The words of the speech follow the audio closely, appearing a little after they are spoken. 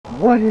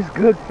What is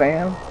good,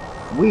 fam?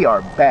 We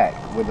are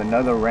back with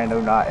another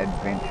Randonauting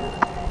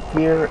adventure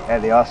here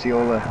at the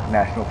Osceola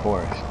National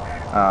Forest.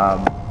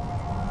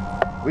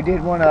 We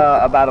did one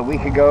about a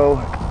week ago.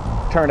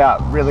 Turned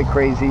out really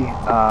crazy.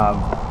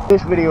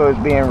 This video is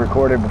being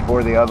recorded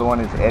before the other one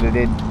is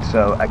edited,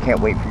 so I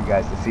can't wait for you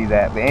guys to see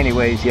that. But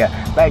anyways, yeah,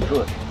 back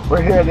to it.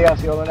 We're here at the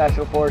Osceola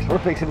National Forest. We're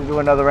fixing to do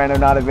another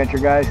Randonauting adventure,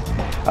 guys.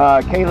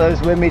 Kayla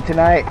is with me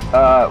tonight.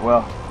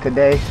 Well,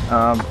 today.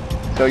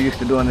 So used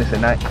to doing this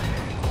at night.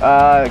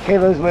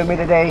 Kayla's with me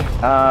today,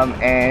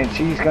 and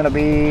she's going to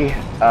be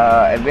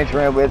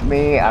adventuring with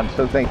me. I'm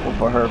so thankful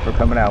for her for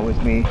coming out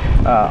with me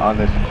on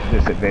this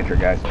adventure,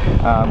 guys.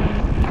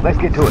 Let's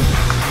get to it.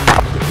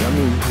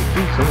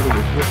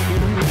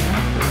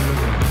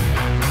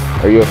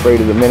 Are you afraid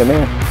of the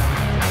Minuteman?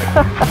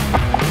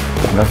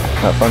 No,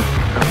 not fun.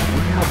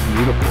 Look how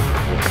beautiful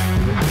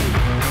this is.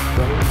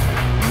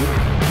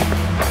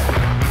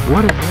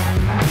 What is that?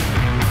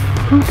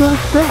 Who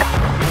does that?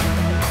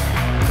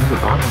 There's a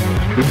bottom of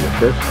this tree that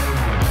says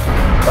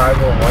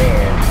private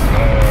land,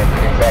 and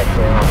it's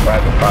actually on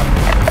private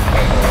property.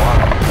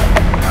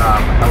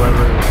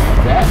 However,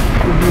 that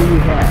is what we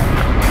have.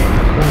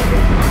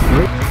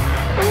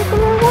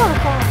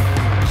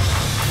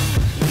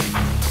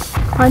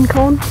 Pine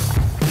cone?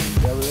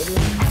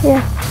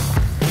 Yeah.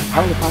 How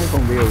would the pine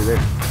cone be over there?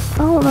 I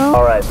don't know.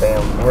 Alright,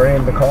 fam, we're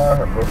in the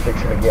car. We're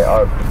fixing to get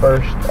our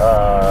first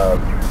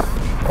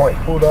point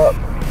pulled up.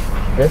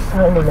 This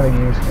time we're going to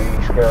use the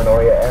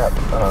Scareanoia App,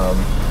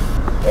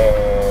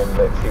 and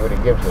let's see what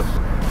it gives us.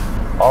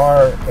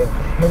 Our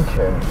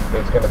intention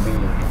is going to be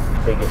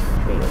biggest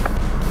fear.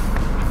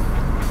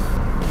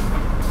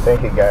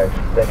 Think it, guys.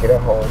 Think it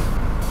at home.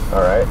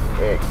 Alright,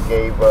 it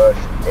gave us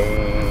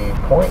a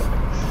point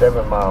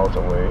 7 miles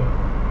away.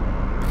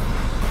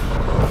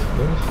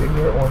 Let's see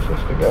where it wants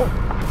us to go.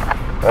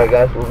 Alright,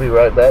 guys, we'll be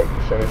right back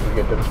as soon as we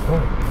get to this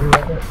point. Be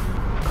right back.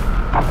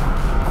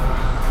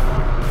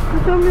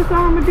 What's on this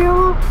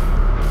armadillo?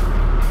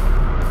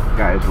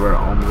 Guys, we're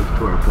almost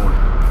to our point.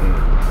 And,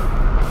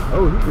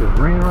 oh, he just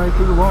ran right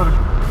through the water.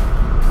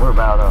 We're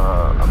about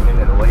a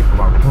minute away from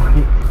our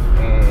point,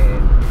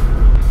 and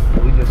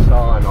we just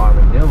saw an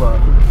armadillo.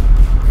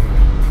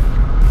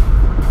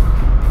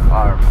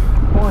 Our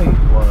point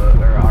was,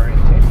 or our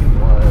intention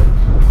was,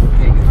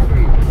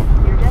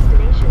 your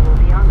destination will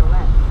be on the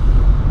left.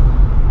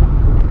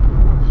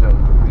 So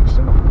we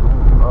sent to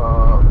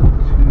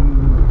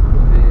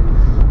this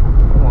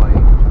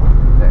point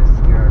that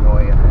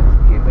Scareanoia has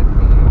given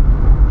me.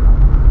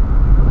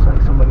 Looks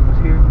like somebody was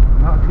here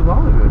not too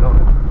long ago, don't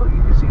it? Look,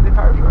 you can see the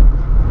tire tracks.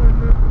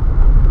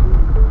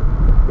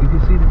 You can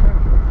see the tire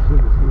tracks.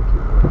 Look, it's here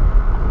too.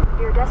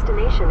 Your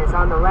destination is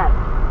on the left.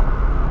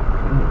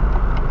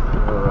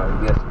 So I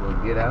guess we'll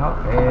get out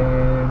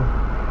and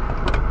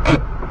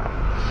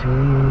see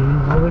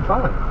what we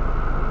find.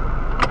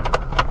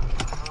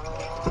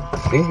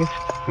 Biggest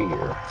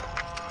fear.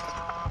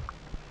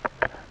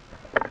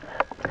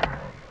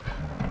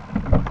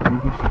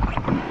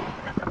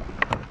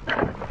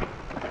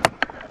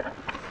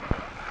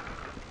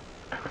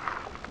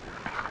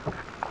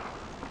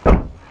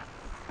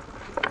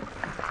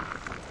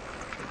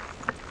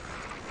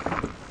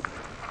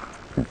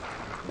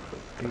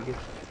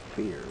 Biggest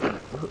fear.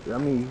 Look, I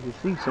mean, you can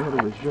see somebody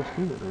was just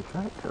here. The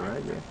tractor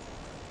right there.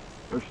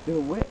 They're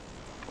still wet.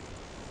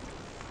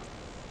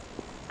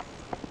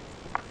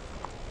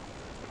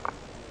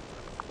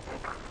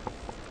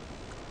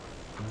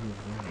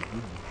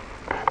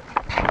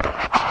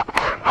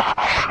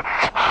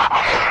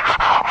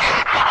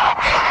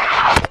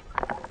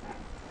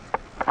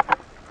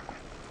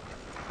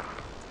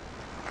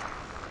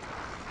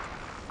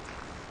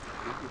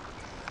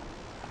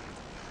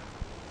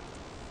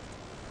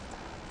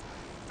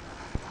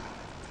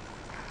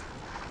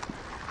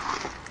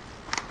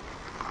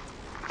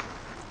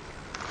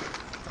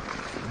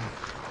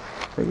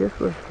 I guess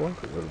let's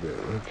walk a little bit.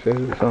 It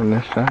says it's on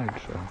this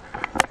side, so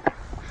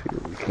let's see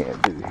what we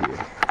can't do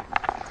here.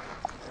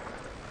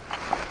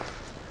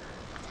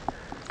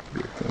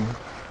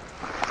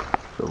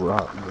 It's a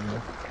rock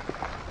there.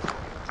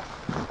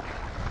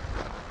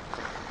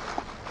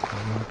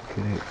 What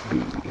could it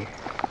be?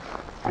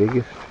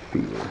 Biggest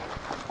fear.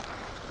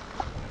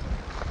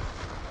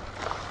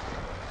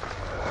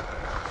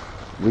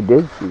 We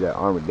did see that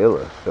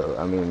armadillo, so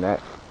I mean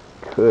that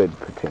could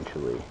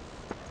potentially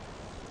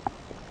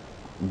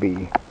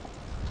be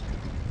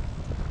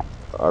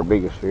our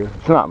biggest fear.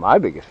 It's not my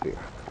biggest fear.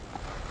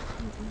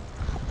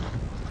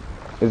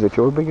 Is it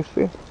your biggest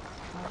fear?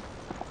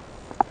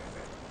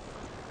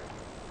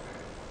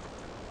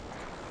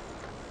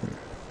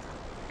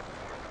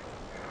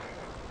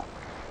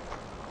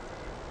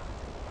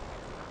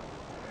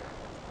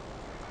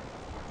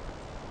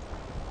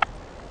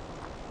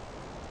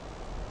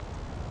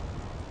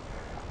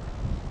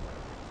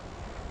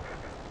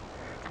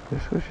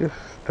 This was just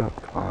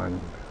stuck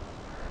on.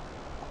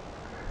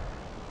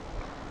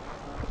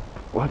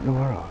 What in the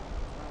world?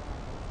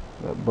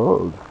 That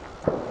bug.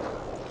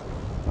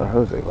 That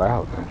was a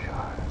loud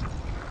gunshot.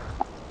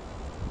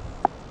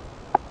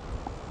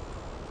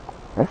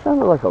 That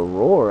sounded like a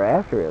roar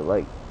after it,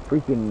 like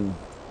freaking.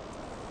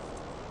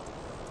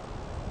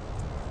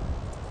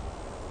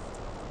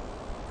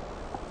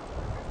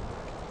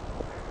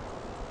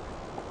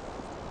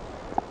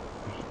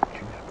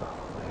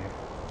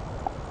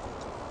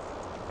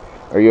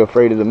 Are you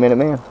afraid of the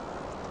Minuteman?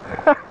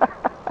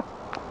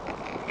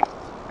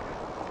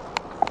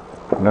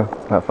 No,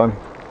 not funny.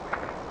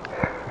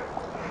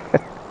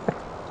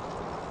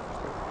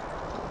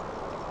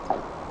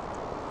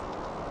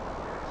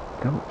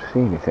 Don't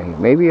see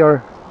anything. Maybe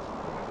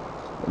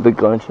the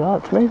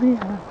gunshots, maybe?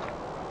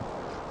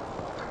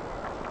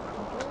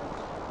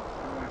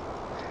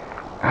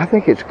 I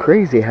think it's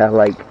crazy how,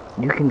 like,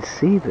 you can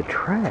see the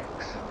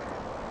tracks.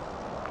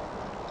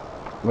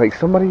 Like,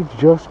 somebody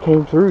just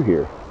came through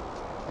here.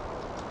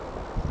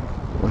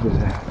 What is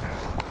that?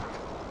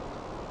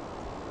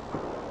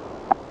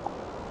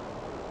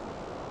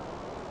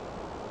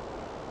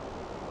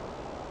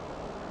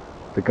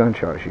 The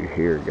gunshots you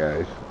hear,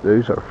 guys,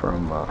 those are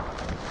from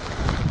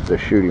the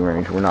shooting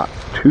range. We're not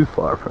too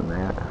far from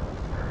that.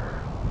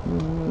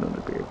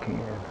 Another beer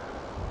can.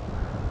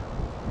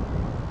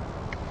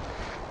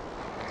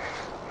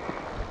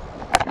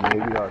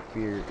 Maybe our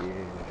fear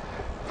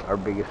is, our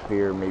biggest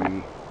fear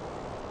maybe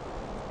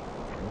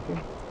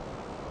drinking?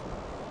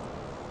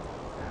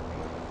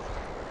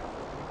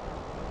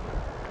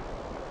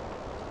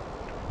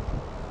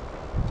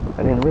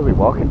 I didn't really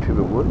walk into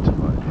the woods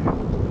much.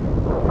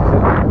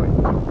 I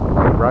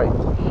went right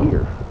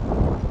here.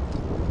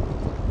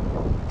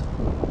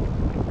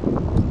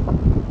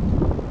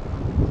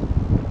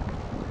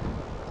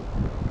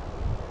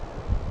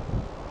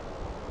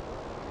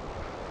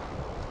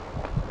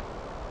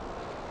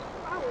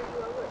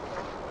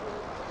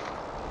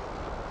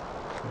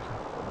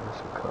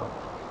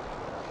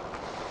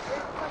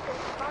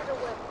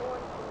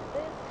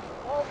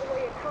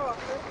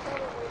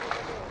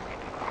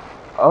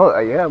 Oh,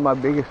 yeah, my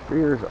biggest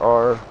fears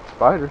are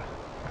spiders.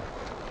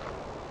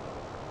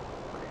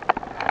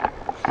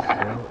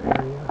 Cell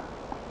area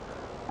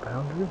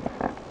boundary.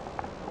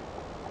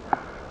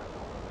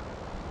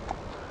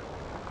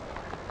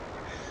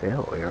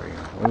 Cell area.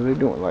 What are they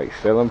doing? Like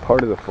selling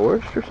part of the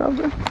forest or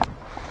something?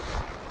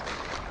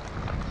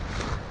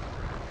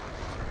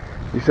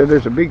 You said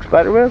there's a big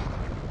spider web?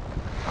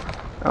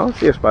 I don't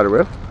see a spider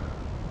web.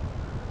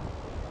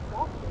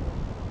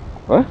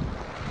 What?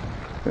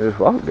 They just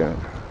walked down.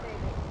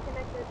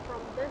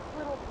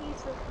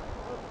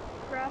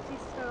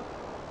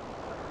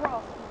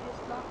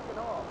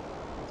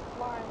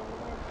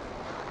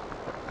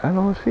 I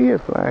don't see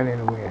it flying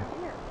in the wind.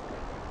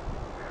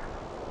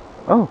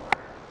 Oh,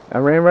 I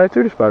ran right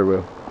through the spider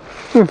web.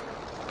 I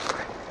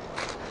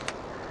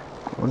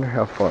wonder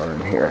how far in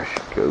here I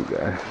should go,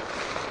 guys.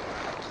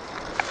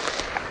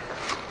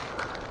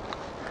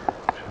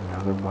 There's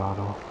another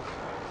bottle.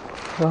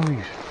 Oh,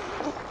 these.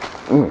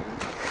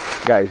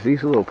 Guys,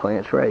 these little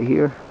plants right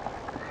here.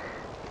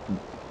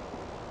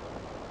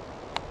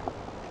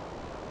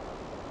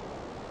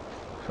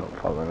 Something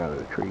falling out of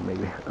the tree,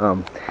 maybe.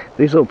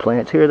 These little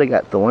plants here, they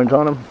got thorns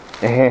on them,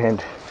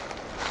 and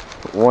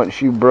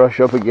once you brush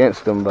up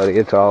against them, buddy,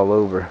 it's all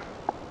over.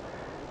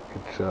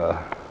 It's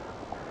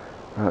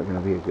not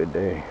gonna be a good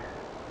day.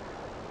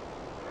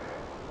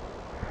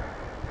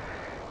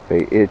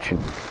 They itch and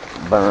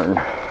burn.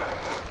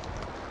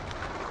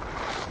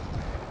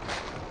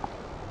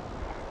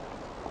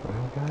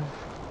 Well, guys,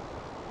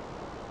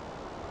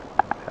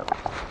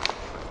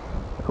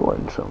 that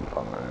wasn't something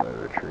falling out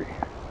of the tree.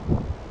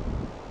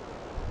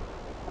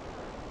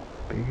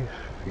 Biggest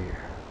fear.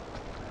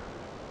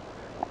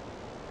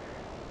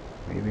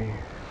 Maybe.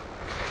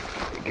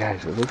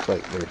 Guys, it looks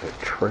like there's a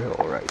trail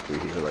right through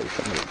here, like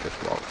somebody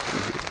just walked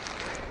through here.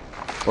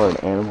 Or an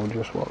animal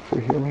just walked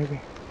through here,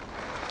 maybe.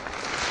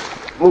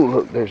 Oh,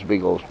 look, there's a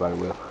big old spider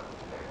web.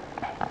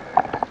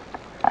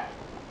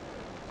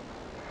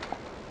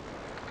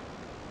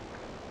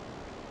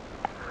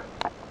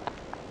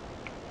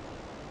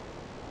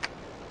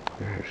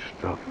 There's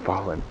stuff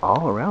falling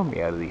all around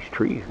me out of these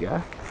trees,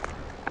 guys.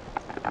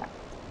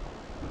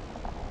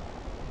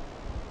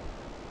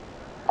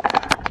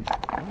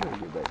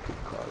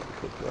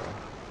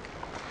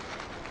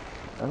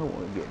 I don't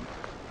want to get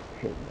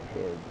hit in the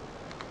head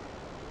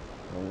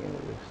on any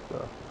of this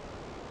stuff.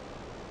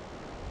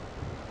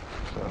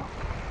 So,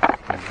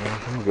 I'm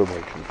gonna go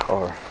back to the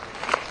car.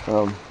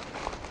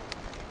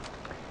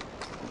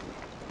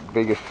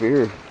 Biggest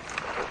fear,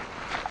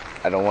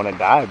 I don't want to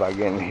die by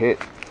getting hit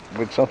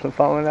with something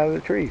falling out of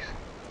the trees.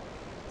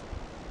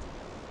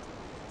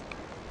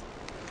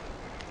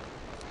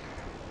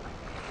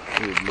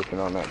 He was looking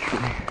on that tree.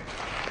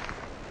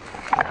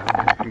 I don't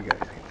know if you guys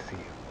can see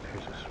it.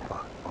 There's a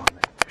spot on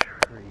that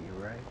tree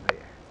right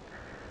there.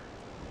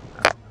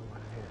 I don't know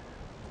what it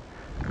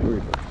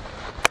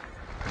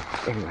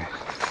is. Anyway.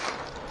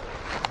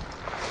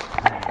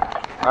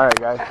 Alright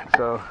guys,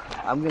 so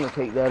I'm going to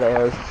take that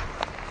as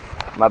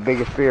my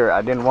biggest fear.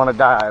 I didn't want to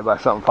die by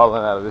something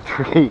falling out of the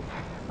tree.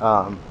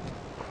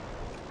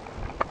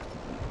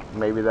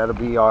 Maybe that'll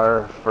be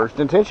our first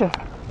intention.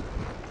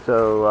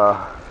 So,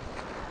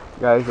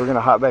 guys, we're gonna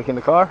hop back in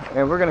the car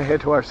and we're gonna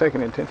head to our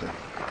second intention.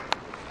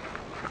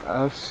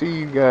 I'll see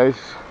you guys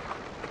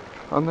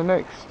on the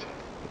next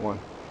one.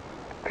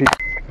 Peace.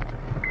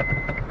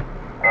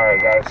 Alright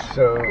guys,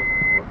 so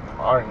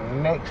our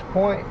next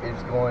point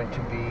is going to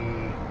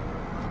be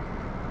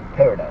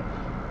paradise.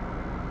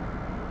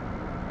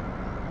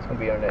 It's going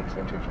to be our next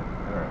intention.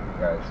 Alright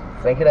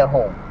guys, think it at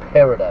home.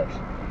 Paradise.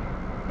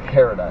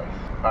 Paradise.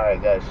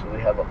 Alright guys, so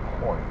we have a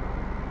point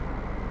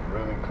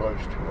really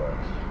close to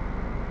us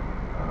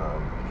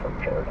from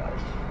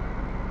paradise.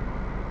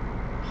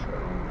 So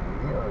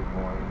we are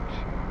going to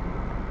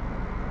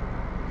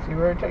see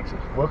where it takes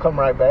us. We'll come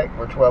right back.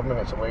 We're 12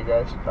 minutes away,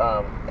 guys.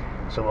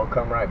 So we'll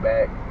come right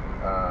back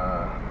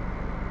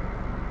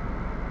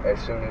as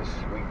soon as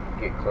we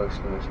get close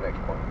to this next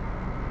point.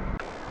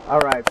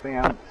 Alright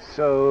fam,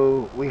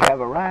 so we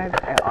have arrived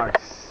at our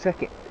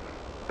second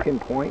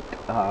pinpoint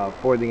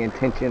for the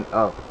intention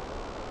of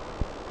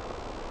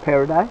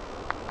paradise.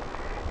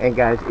 And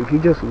guys, if you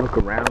just look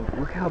around,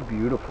 look how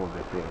beautiful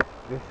this is.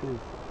 This is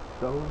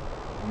so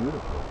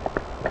beautiful.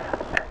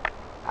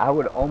 I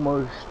would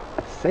almost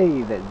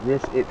say that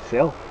this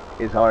itself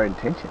is our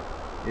intention,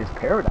 is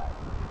paradise.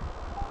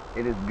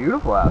 It is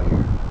beautiful out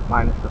here,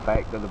 minus the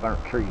fact of the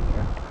burnt tree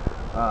there.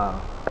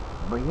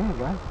 But yeah,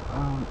 guys,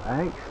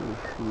 I actually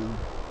see.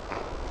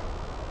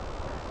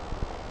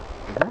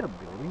 Is that a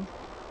building?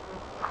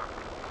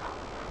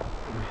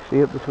 You see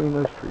it between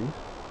those trees?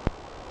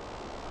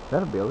 Is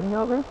that a building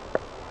out there?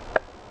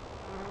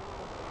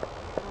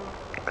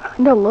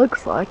 Kinda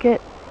looks like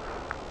it.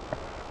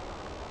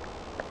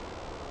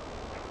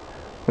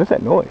 What's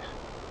that noise?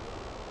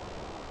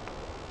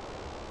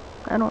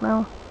 I don't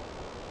know.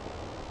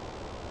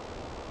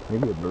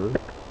 Maybe a bird.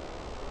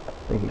 I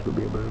think it could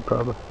be a bird,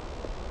 probably.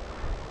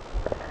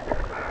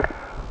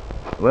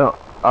 Well,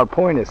 our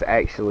point is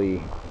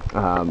actually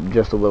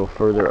just a little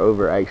further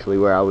over, actually,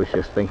 where I was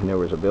just thinking there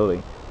was a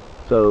building.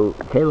 So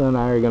Kayla and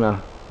I are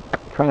gonna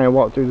try and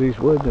walk through these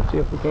woods and see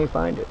if we can't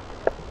find it.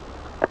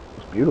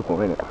 It's beautiful,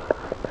 isn't it?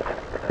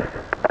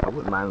 I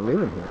wouldn't mind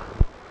living here.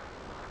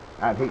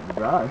 I'd hate to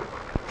drive.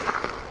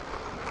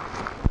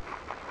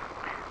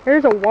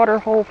 There's a water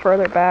hole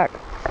further back.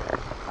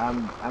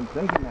 I'm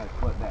thinking that's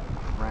what that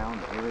round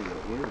area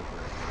is.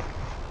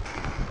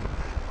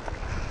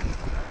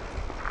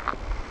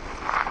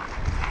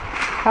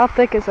 How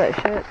thick is that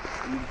shit?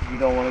 You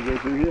don't want to go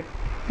through here?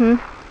 Hmm?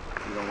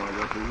 You don't want to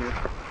go through here?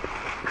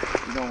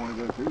 You don't want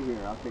to go through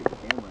here, I'll take the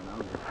camera and I'll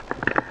go.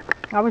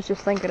 I was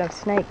just thinking of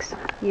snakes.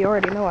 You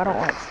already know I don't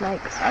like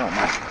snakes. I don't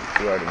mind.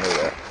 You already know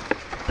that.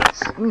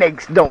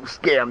 Snakes don't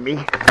scare me.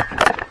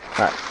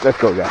 Alright, let's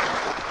go, guys.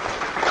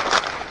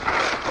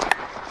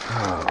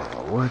 Oh,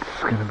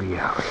 what's gonna be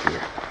out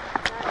here?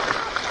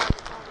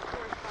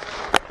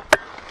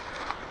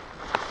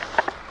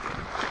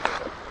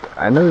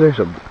 I know there's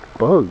a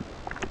bug.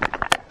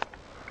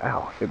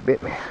 Ow, it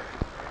bit me.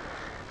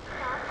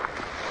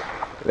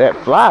 That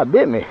fly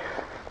bit me.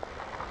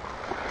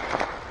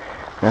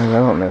 And I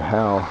don't know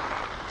how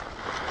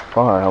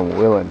far I'm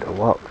willing to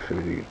walk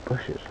through these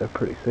bushes. They're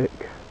pretty thick.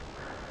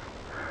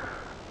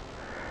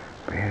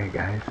 But yeah,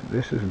 guys,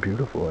 this is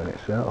beautiful in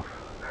itself.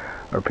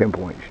 Our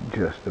pinpoint's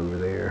just over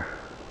there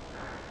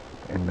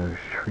in those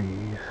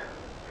trees.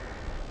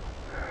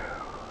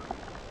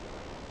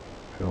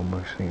 It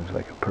almost seems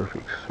like a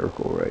perfect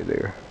circle right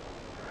there.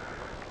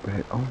 But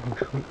it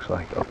almost looks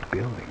like a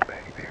building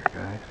back there,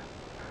 guys.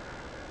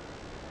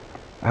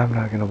 I'm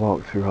not gonna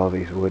walk through all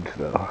these woods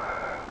though.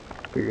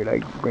 Figured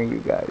I'd bring you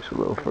guys a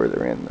little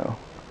further in though.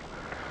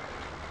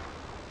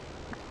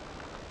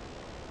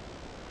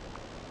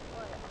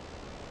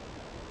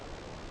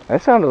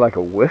 That sounded like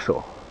a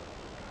whistle.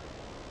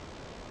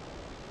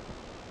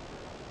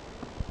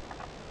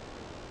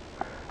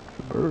 There's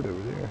a bird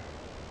over there.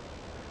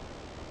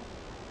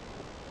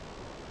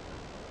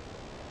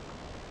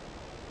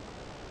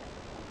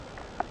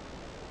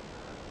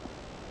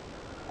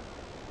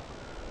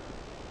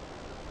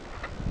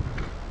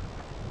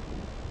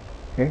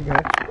 Hey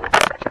guys.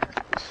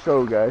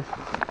 So guys,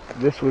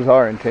 this was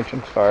our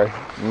intention. Sorry,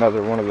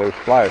 another one of those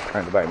flies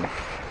trying to bite me.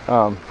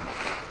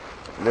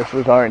 This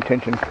was our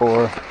intention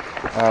for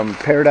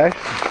paradise.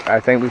 I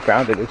think we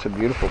found it. It's a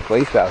beautiful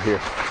place out here.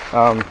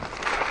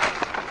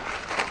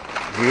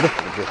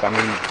 Beautiful, just, I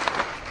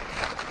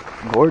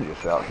mean,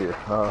 gorgeous out here.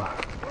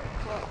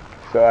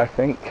 So I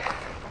think...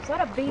 Is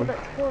that a bee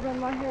that's poured on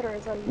my head, or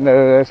is that a...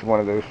 No, that's one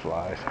of those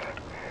flies.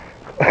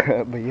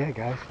 But yeah,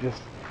 guys,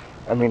 just,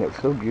 I mean,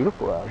 it's so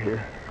beautiful out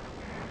here.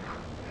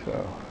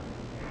 So,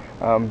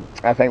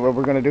 I think what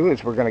we're going to do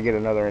is we're going to get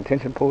another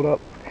intention pulled up,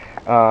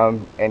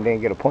 and then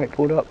get a point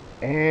pulled up,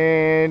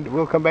 and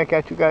we'll come back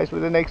at you guys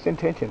with the next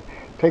intention.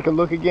 Take a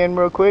look again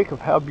real quick of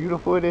how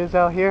beautiful it is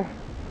out here.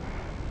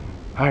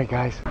 Alright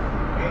guys.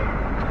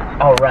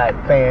 Alright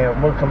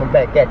fam, we're coming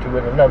back at you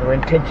with another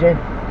intention.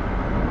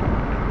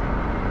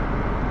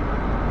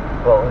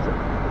 What was it?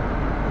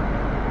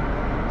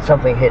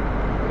 Something hidden.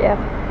 Yeah.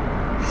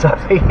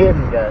 Something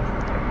hidden, guys.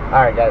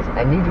 Alright guys,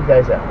 I need you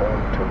guys at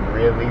home to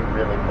really,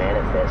 really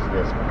manifest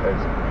this,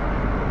 because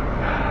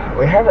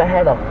we haven't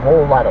had a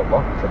whole lot of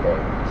luck today,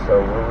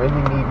 so we're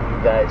really needing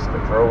you guys to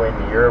throw in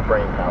your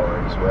brain power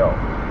as well.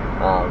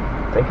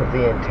 Think of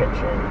the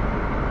intention.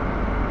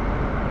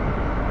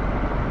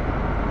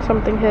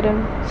 Something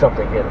hidden.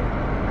 Something hidden.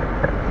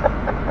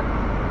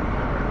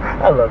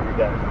 I love you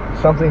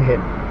guys. Something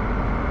hidden.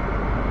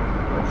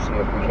 Let's see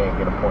if we can't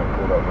get a point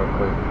pulled up real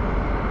quick.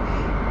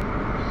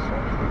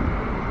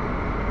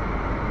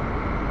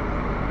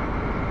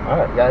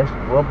 Alright guys,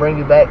 we'll bring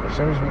you back as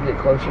soon as we get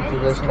closer to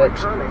this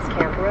next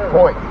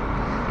point.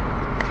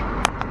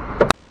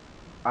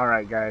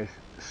 Alright guys,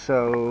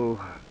 so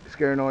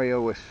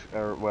Scareanoia was,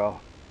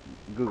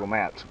 Google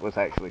Maps was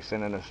actually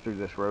sending us through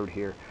this road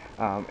here.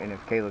 And if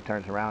Kayla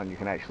turns around, you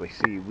can actually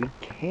see we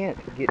can't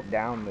get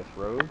down this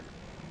road.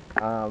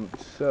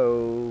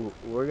 So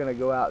we're going to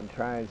go out and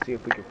try and see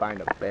if we can find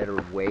a better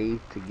way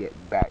to get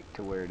back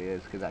to where it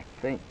is, because I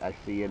think I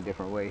see a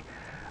different way.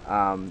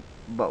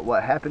 But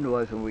what happened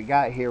was when we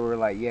got here, we're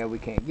like, yeah, we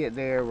can't get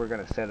there. We're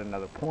going to set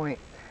another point.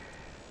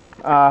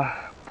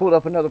 Pulled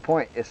up another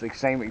point. It's the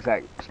same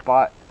exact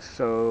spot.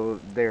 So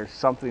there's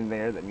something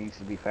there that needs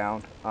to be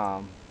found,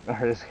 or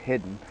is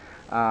hidden.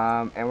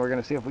 And we're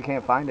going to see if we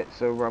can't find it.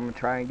 So I'm going to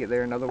try and get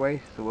there another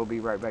way. So we'll be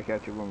right back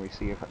at you when we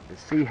see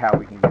how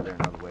we can get there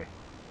another way.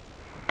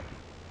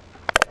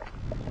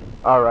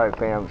 Alright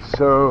fam,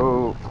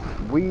 so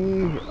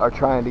we are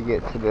trying to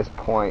get to this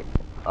point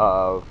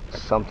of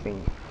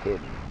something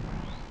hidden.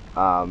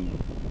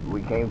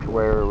 We came to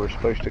where we're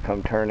supposed to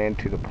come turn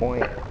into the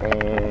point,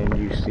 and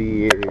you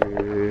see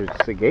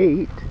it's a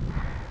gate.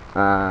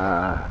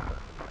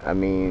 I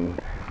mean,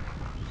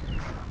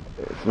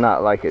 it's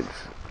not like it's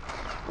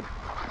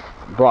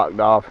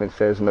blocked off and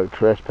says no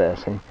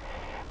trespassing.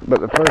 But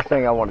the first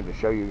thing I wanted to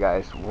show you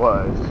guys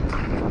was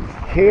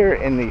here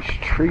in these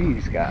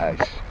trees, guys.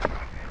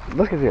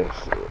 Look at this.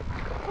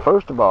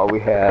 First of all, we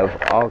have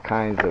all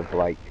kinds of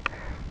like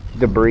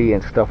debris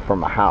and stuff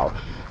from a house.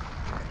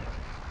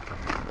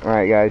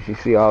 Alright guys, you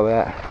see all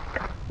that?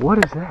 What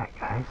is that,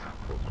 guys?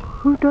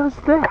 Who does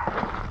that?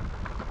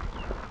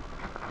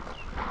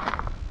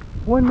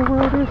 What in the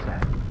world is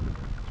that?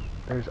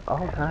 There's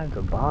all kinds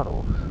of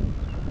bottles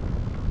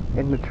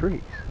in the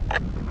trees.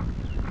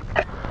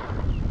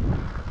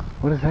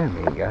 What does that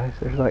mean, guys?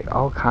 There's like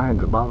all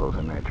kinds of bottles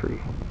in that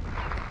tree.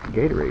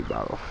 Gatorade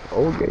bottles,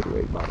 old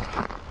Gatorade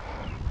bottles.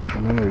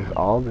 And then there's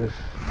all this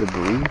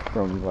debris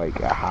from like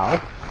a house.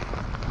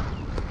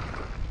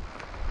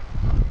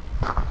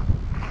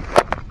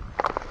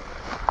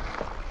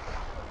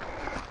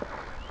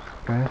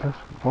 Guys, let's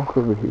walk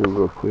over here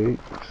real quick,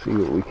 see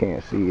what we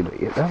can't see.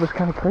 But yeah, that was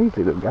kind of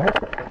crazy though, guys.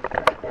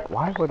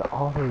 Why would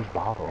all those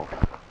bottles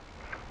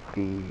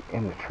be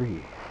in the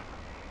tree?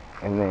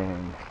 And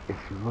then if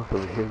you look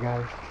over here,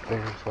 guys,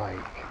 there's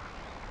like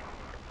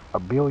a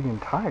billion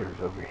tires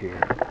over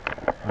here.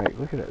 Like,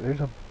 look at that.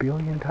 There's a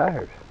billion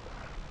tires.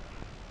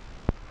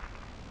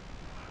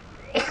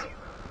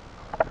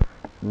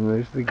 And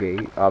there's the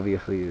gate.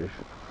 Obviously, there's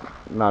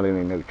not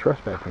any no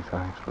trespassing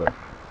signs, but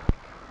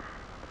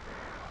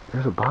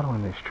there's a bottle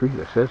in this tree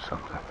that says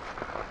something.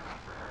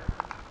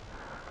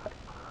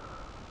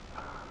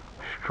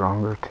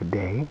 Stronger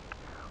today?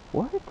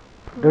 What?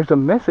 There's a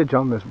message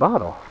on this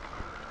bottle.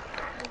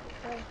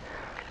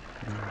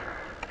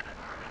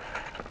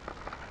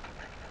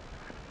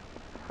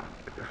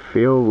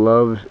 Phil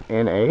loves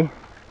NA.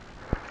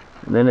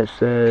 And then it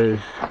says,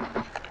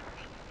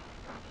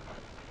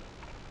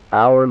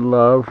 our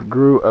love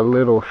grew a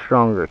little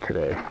stronger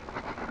today.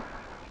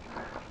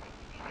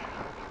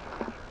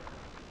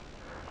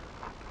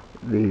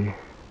 The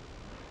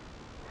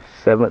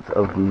 7th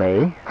of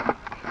May.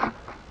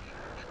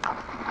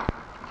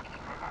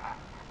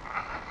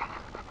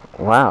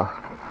 Wow,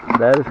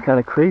 that is kind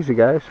of crazy,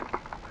 guys.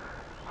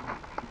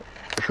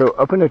 So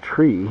up in a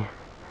tree,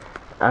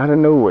 out of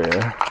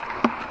nowhere,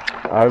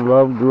 our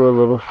love grew a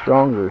little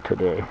stronger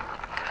today.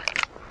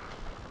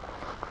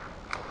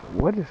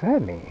 What does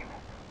that mean?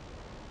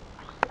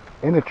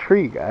 In a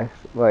tree, guys.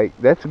 Like,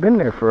 that's been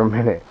there for a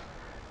minute.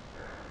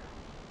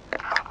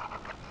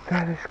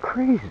 That is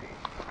crazy.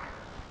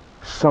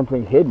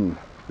 Something hidden.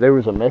 There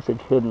was a message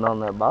hidden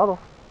on that bottle.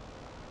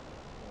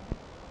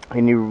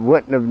 And you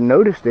wouldn't have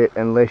noticed it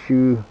unless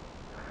you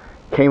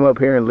came up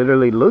here and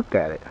literally looked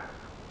at it.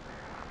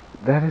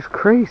 That is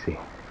crazy.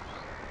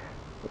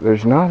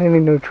 There's not any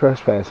no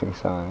trespassing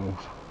signs.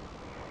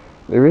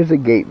 There is a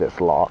gate that's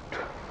locked.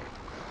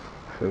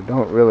 So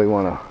don't really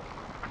want to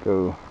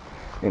go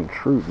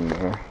intrude in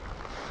there.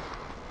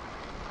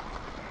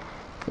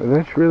 But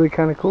that's really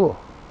kind of cool.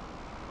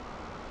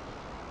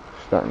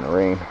 It's starting to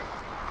rain.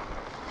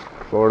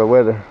 Florida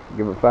weather.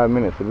 Give it 5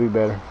 minutes, it'll be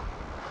better.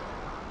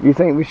 You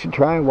think we should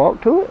try and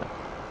walk to it?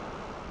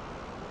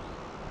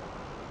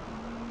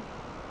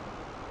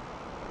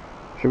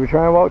 Should we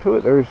try and walk to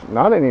it? There's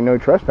not any no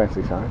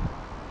trespassing signs.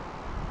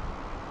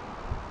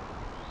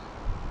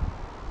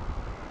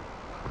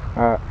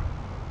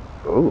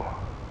 Ooh.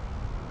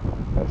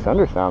 That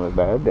thunder sounded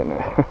bad, didn't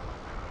it?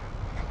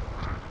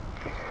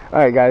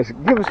 Alright guys,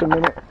 give us a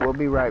minute. We'll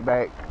be right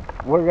back.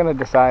 we're gonna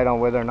decide on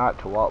whether or not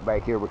to walk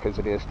back here because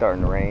it is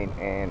starting to rain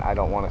and I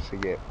don't want us to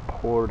get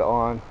poured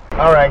on.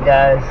 Alright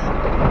guys,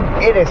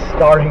 it is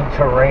starting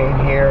to rain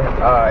here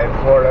in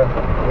Florida.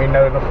 We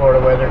know the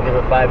Florida weather, give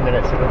it 5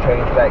 minutes, it'll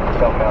change back to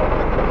something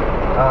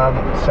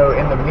else. So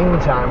in the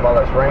meantime, while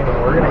it's raining,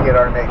 we're gonna get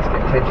our next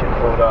intention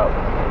pulled up,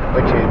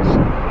 which is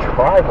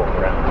tribal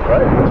grounds,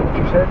 right? That's what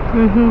you said?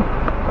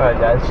 Alright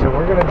guys, so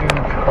we're gonna do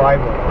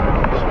tribal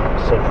grounds.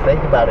 So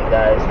think about it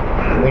guys,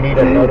 we need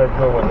another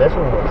good one. This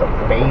one was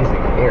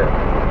amazing here.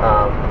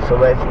 So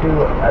let's do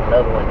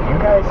another one. You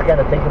guys got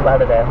to think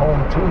about it at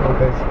home too,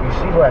 because you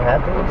see what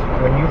happens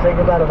when you think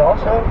about it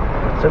also.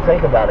 So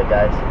think about it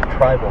guys,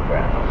 tribal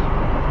grounds.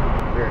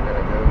 We're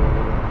gonna go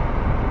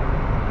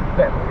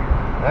that way.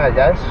 Alright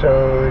guys,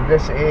 so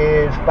this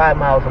is 5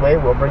 miles away.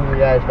 We'll bring you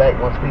guys back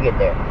once we get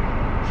there.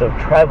 So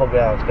tribal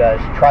grounds guys,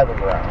 tribal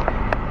grounds.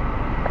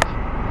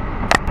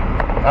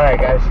 Alright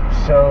guys,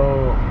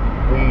 so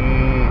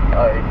we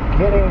are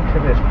getting to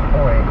this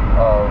point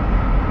of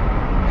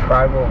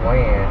tribal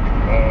land,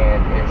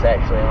 and it's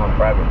actually on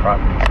private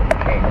property, so we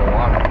can't go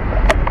on it.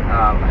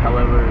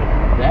 However,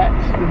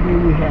 that's the view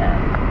we have,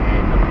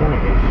 and the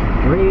point is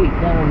straight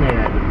down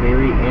there at the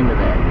very end of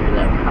that, near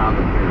that pile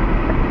of dirt.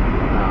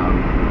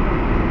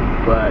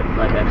 But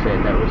like I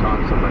said, that was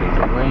on somebody's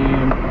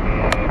land,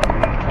 and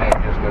we can't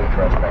just go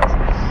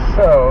trespassing.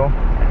 So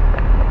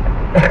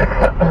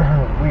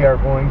we are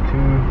going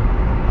to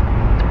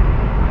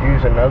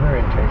use another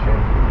intention.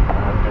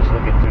 I'm just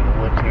looking through the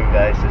woods here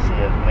guys to see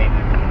if maybe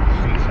we can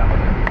see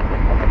something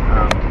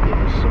to give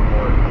us some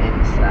more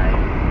insight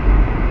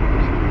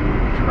to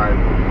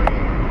tribal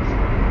lands.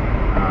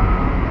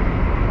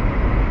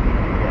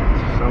 We got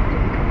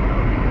something coming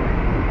up here.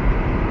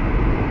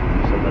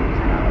 Somebody's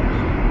house.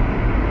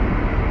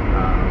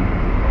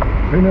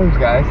 Who knows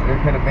guys, there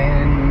could have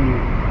been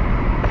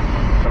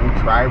some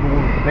tribal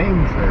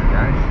things there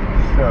guys.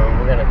 So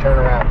we're going to turn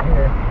around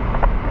here.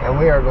 And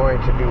we are going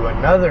to do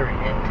another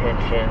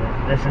intention.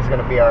 This is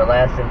going to be our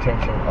last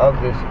intention of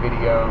this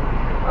video.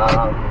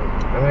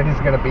 And it is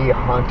going to be a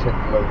haunted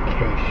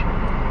location.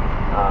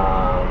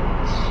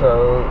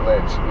 So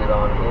let's get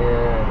on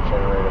here and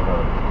generate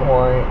another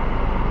point.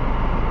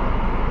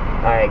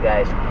 Alright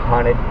guys,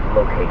 haunted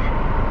location.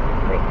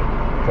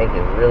 Think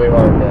it really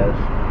hard guys.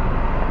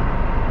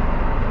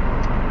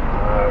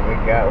 We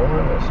got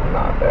one that's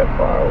not that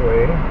far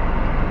away.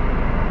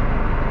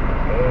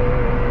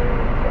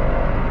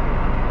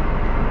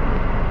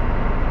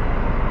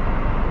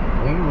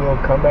 We will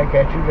come back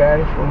at you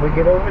guys when we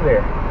get over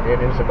there.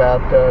 It is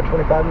about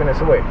 25 minutes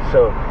away,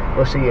 so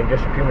we'll see you in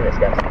just a few minutes,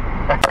 guys.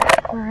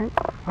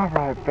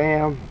 Alright,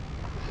 fam.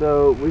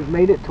 So we've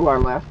made it to our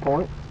last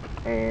point,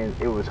 and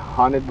it was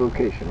haunted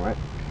location, right?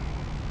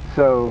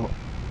 So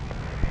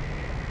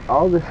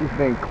all this has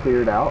been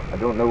cleared out. I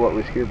don't know what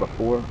was here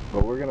before,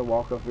 but we're gonna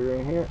walk up through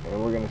in here,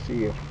 and we're gonna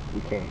see if we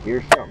can't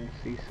hear something,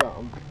 see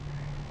something.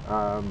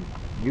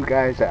 You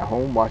guys at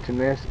home watching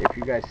this, if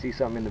you guys see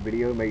something in the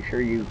video, make sure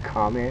you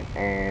comment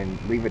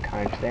and leave a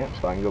timestamp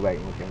so I can go back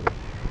and look at it.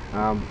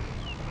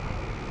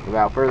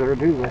 Without further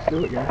ado, let's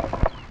do it, guys.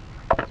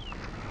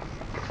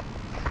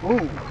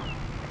 Ooh,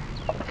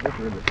 this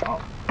is the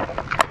top.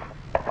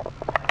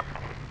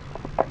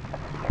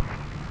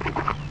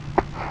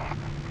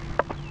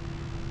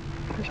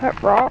 Is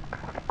that rock?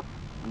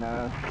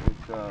 No,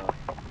 it's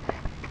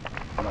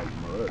like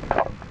mud.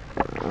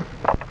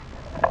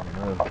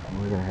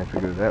 We're gonna have to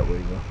go that way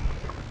though.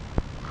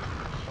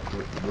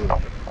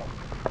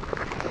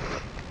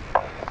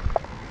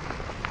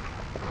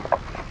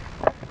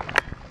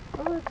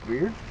 Oh, that's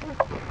weird.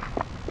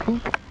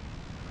 Pink.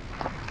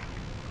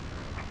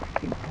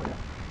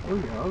 Oh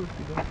yeah, I'll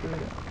see that straight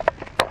out.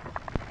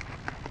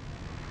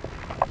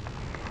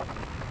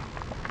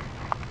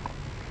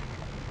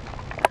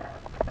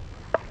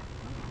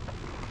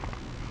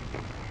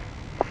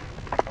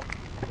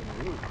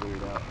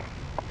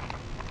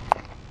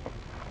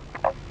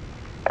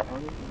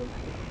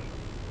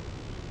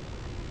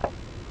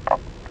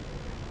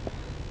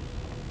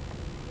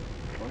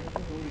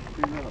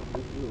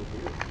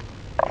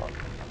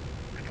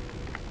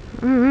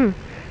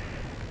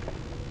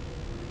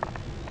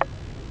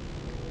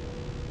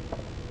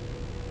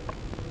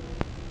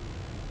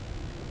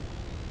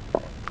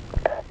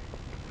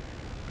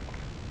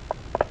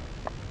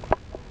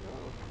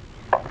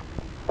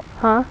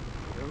 Huh?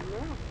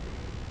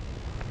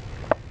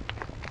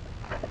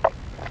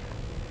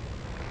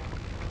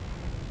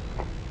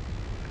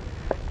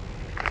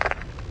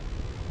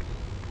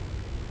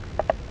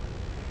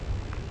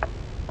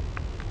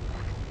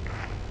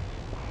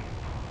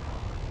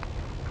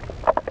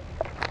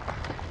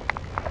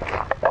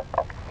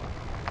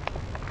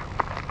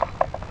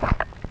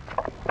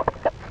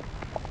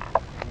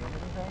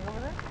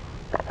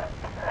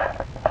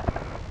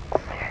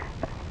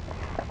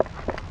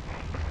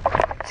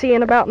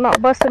 Seeing about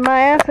not busting my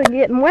ass and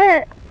getting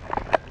wet.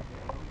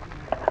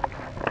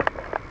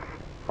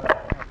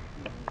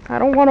 I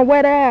don't want a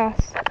wet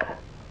ass.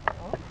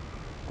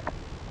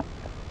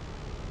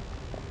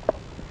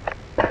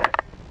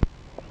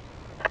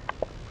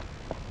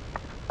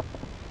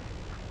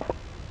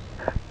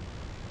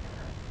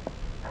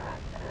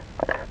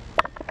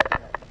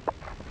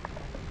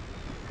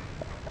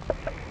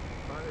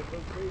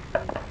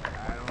 don't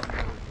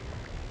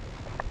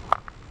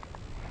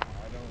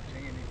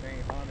see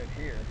anything haunted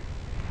here.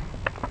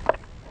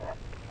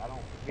 I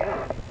don't hear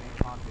anything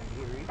haunted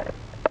here either.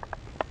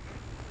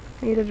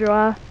 Neither do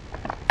I.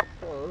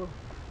 So,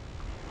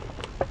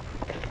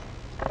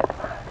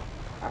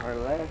 our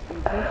last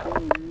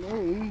intention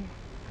may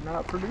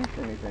not produce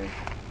anything.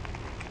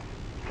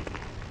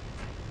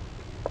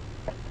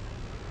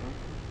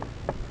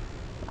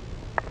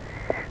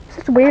 It's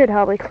just weird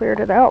how they cleared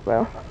it out,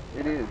 though.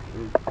 It is.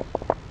 And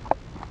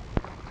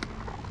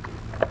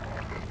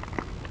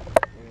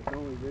it's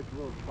only this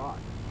little spot.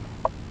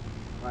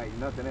 Like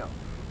nothing else.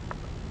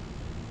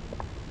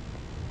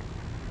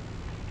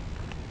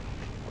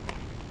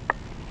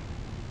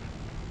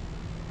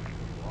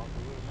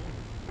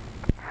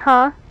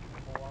 Huh?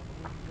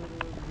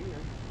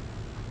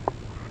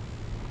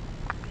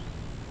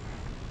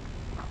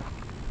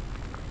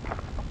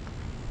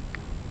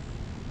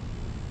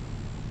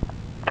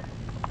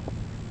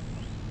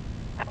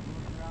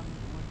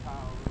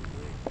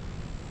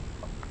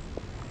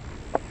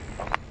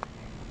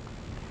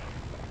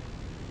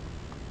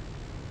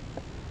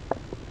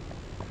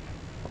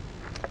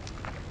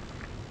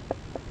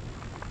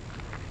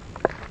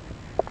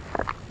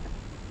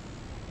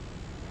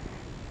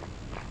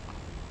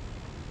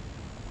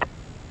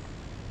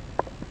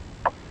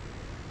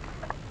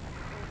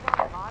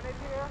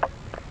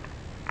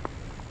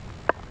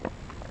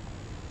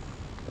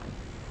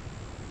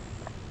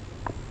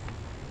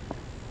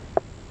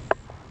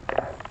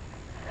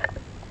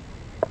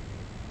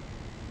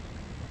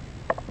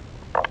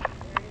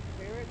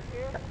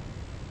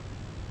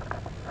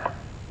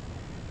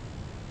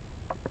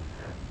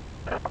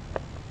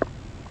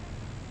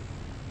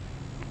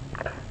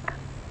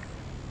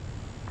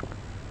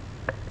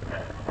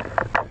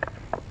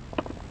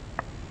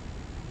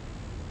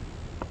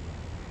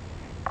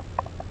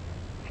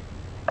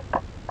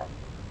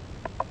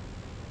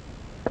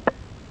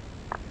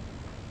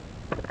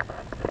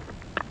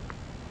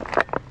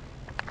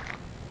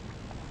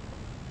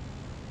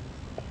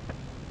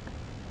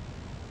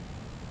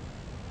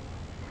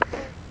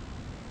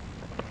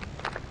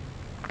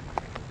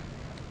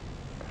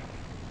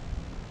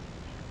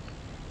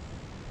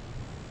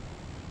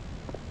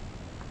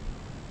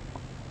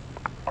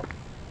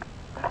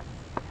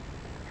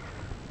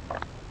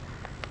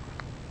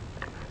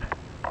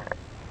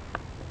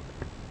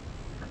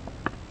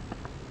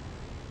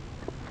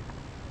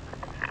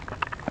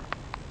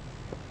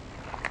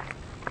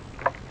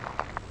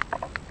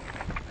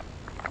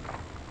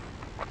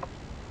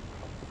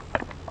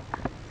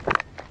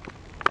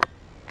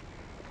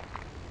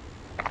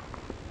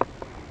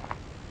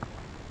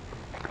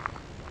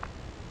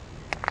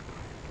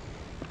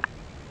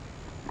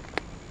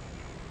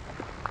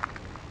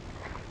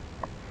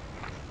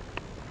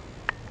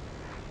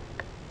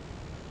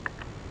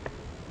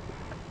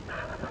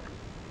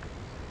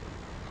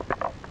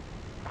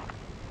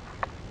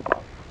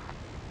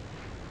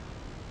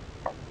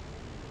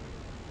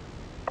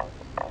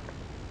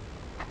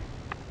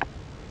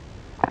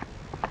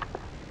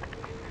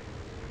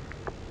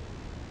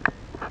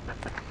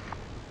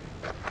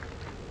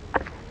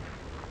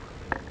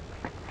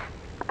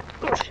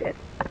 Oh, shit.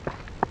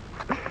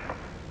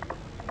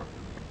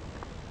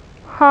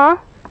 Huh?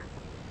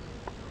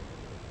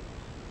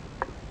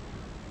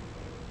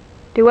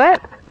 Do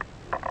what?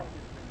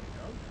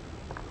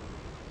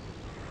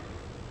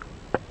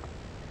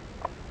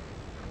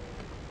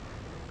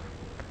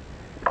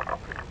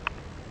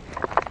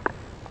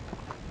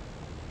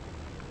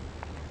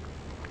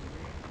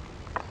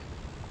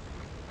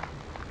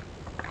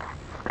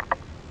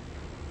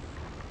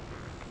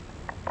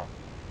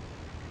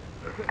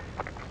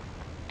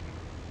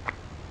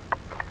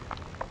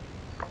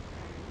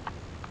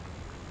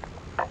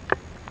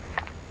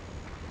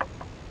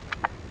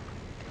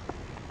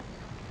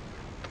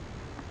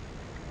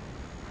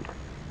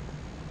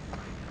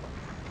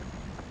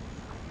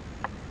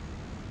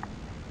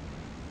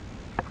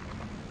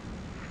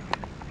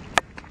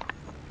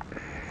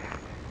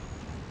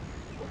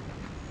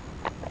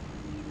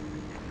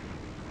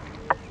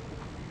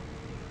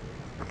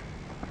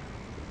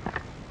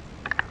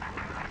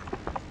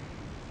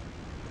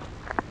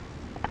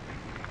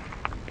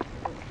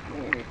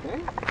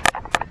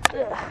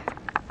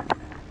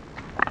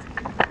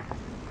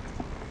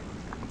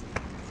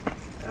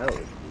 That was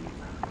deep.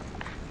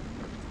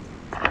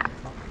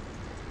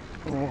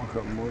 We'll walk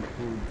up more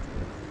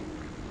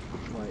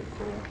towards light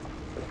pole.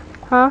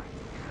 Huh?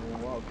 We'll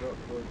walk up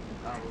towards the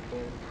power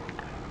pole.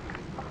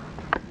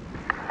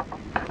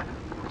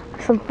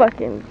 Some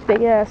fucking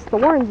big ass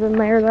thorns in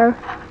there, though.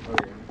 Oh,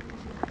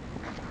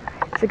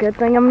 yeah. It's a good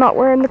thing I'm not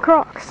wearing the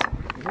Crocs.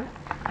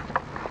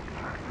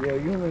 Yeah,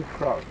 you and these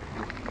Crocs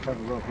just have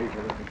a little hate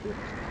with it.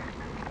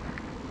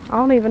 I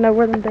don't even know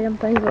where them damn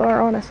things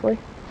are, honestly.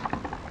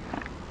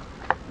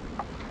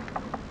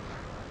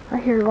 I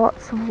hear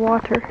lots of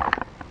water.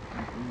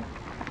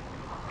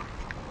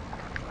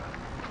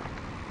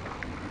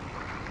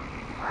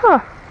 Huh.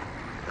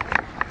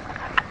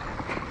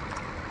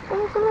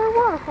 Where's the little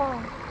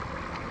waterfall?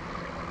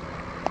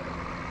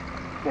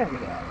 Look at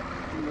that.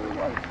 Little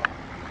waterfall.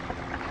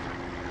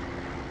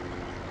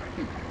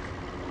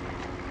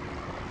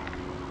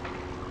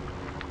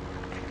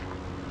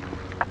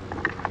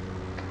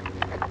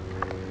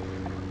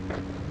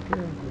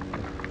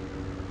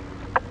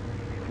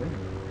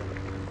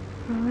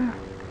 I don't know.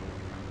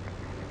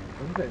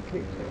 What does that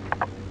taste like?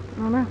 I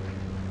don't know.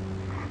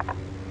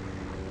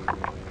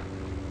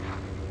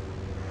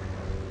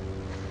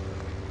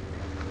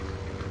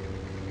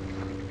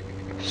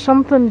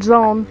 Something's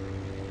on.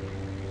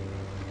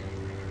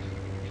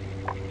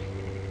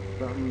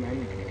 Something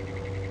mannequin.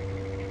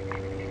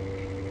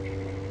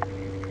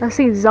 I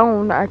see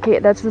zone. I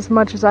can't. That's as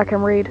much as I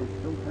can read.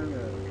 Some kind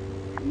of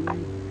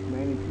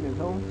mannequin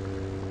zone?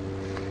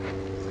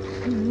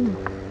 I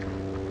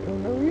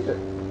don't know either.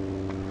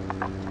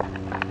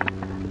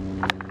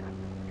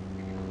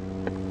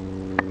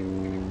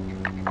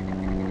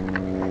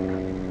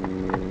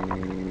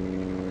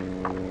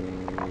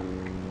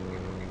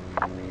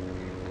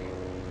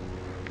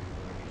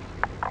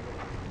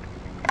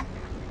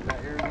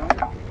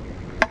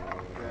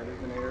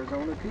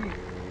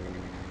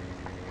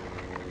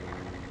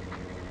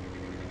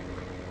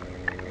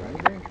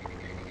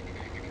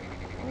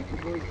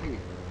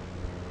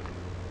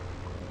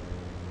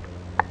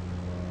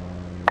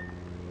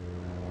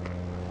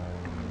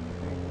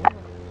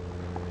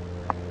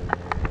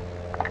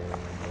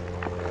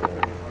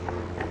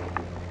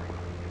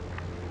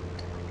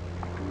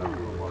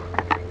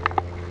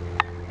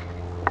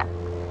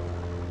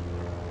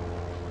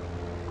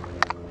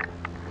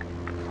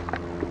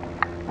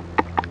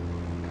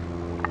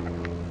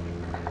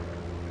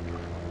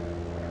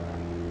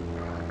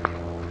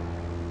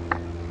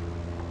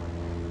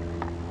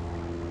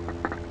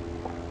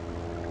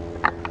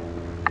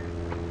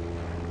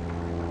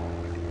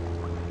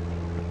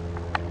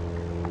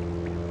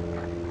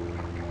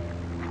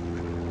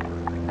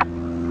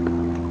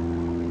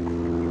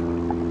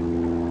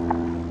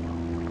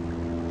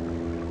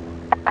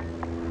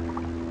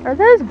 Are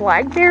those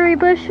blackberry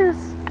bushes?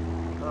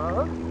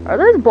 Are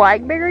those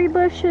blackberry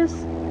bushes?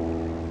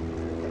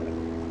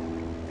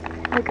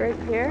 Like right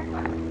here?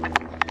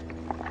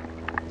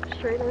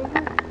 Straight over?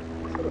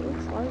 That's what it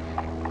looks like.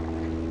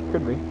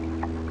 Could be.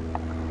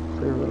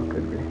 Very well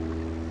could be.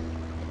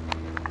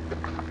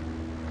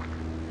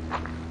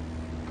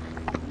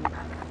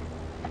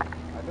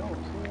 I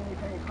don't see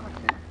anything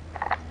hunted.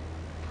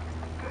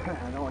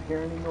 I don't hear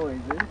any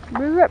noises.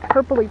 Where's that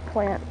purpley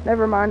plant?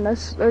 Never mind,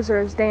 those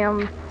are his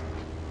damn,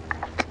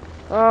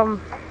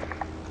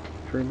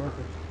 Tree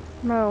markers.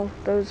 no,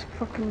 those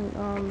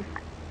fucking,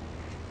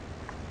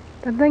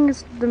 the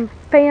things, the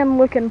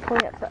fan-looking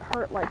plants that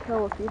hurt like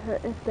hell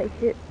if they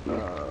hit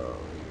you.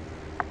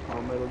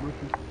 Palmetto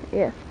bushes.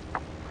 Yeah.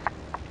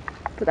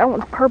 But that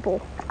one's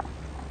purple.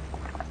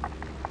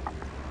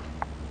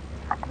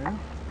 Well,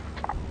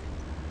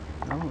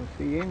 I don't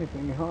see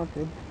anything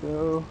haunted,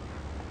 so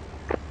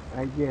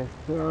I guess,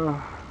 I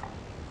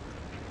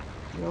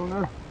don't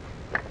know.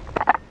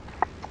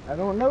 I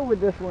don't know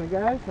with this one,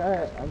 guys.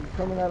 I'm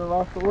coming out of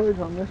lost for words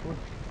on this one.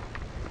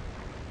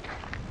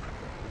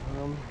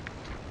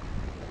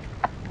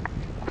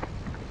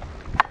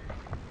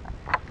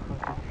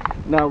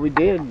 No, we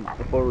did,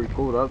 before we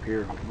pulled up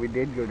here, we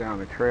did go down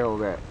a trail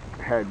that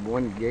had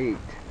one gate,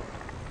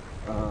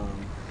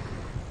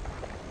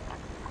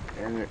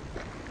 and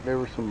there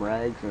were some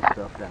rags and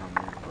stuff down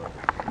there, but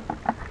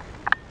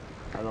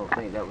I don't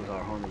think that was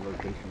our haunted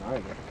location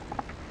either.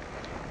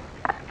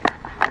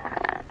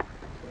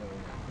 So,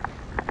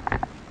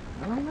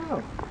 I don't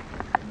know.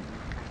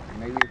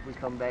 Maybe if we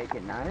come back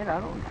at night, I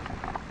don't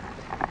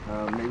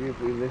know. Maybe if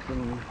we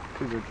listen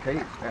to the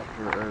tape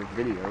after, or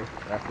video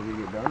after we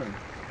get done,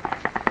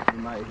 we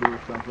might hear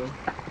something.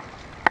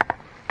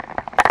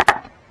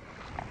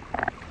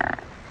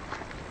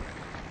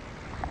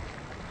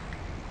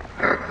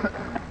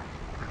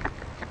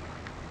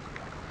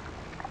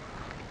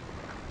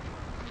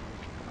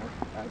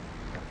 I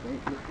think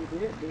this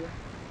is it, dear.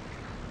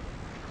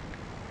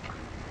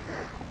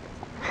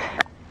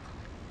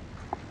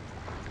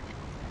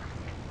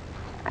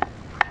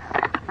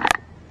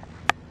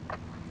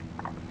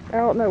 I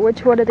don't know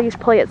which one of these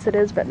plants it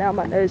is, but now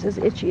my nose is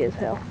itchy as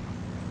hell.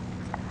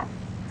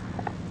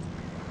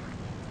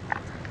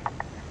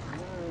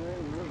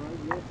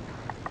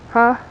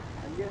 Huh? I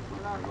guess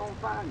we're not going to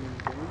find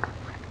anything.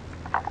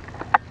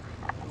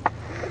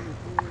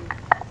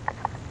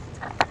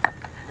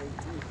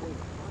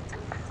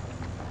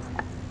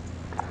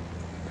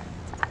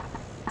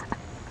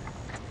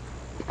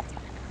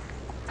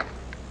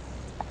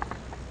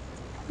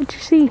 What'd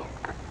you see?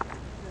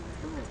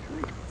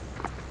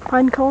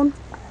 Pine cone?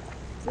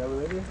 Is that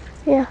what it is?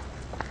 Yeah.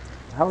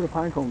 How would a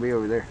pine cone be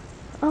over there?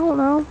 I don't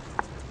know.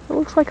 It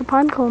looks like a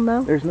pine cone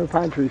though. There's no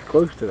pine trees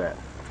close to that.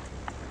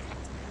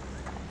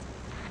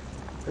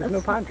 There's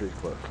no pine trees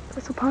close.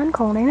 It's a pine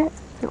cone, ain't it?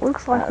 It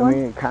looks like I one.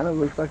 mean, it kind of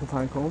looks like a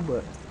pine cone,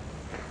 but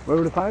where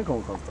would a pine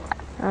cone come from?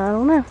 I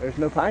don't know. There's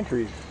no pine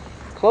trees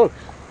close.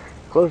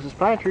 Closest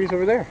pine trees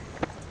over there.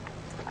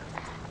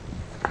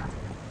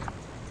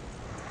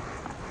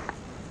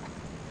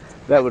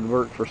 that would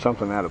work for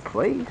something out of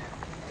place.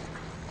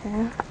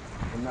 Yeah.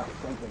 And not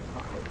something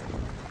haunted.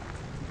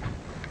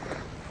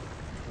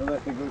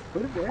 Unless we go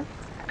put it there.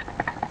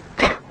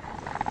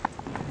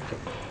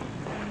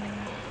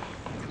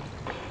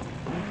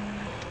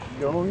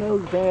 Don't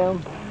know,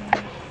 Sam.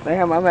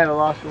 Ma'am, I'm at a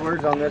loss for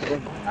words on this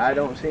one. I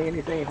don't see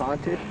anything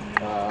haunted.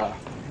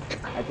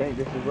 I think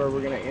this is where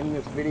we're going to end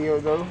this video,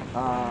 though.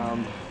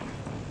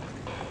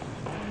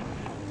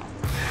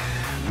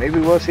 Maybe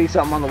we'll see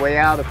something on the way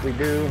out. If we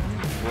do,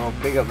 we'll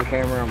pick up the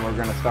camera and we're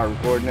going to start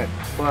recording it.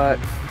 But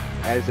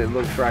as it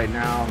looks right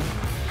now,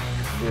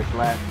 this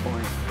last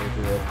point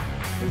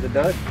is a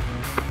dud.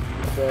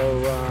 So,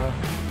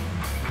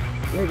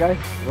 yeah, guys,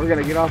 we're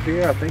going to get off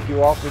here. I thank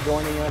you all for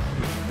joining us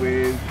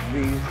with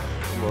these,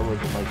 what was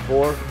it, like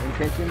 4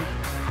 intentions.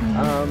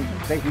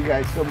 Thank you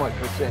guys so much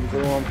for sitting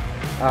through them.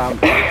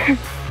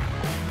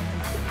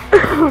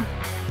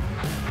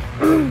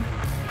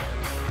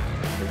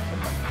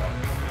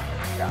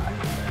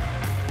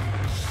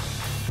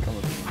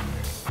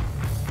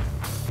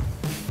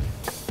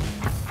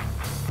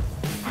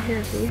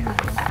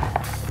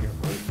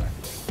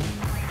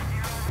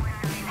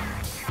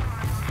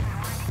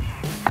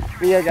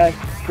 But yeah, guys,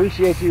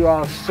 appreciate you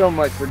all so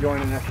much for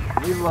joining us.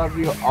 We love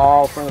you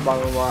all from the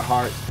bottom of our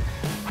hearts.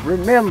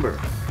 Remember,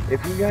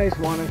 if you guys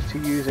want us to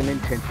use an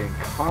intention,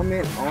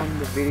 comment on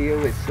the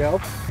video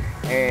itself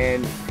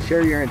and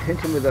share your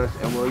intention with us,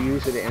 and we'll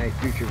use it in a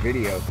future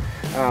video.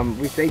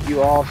 We thank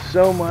you all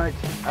so much.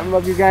 I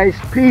love you guys.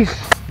 Peace.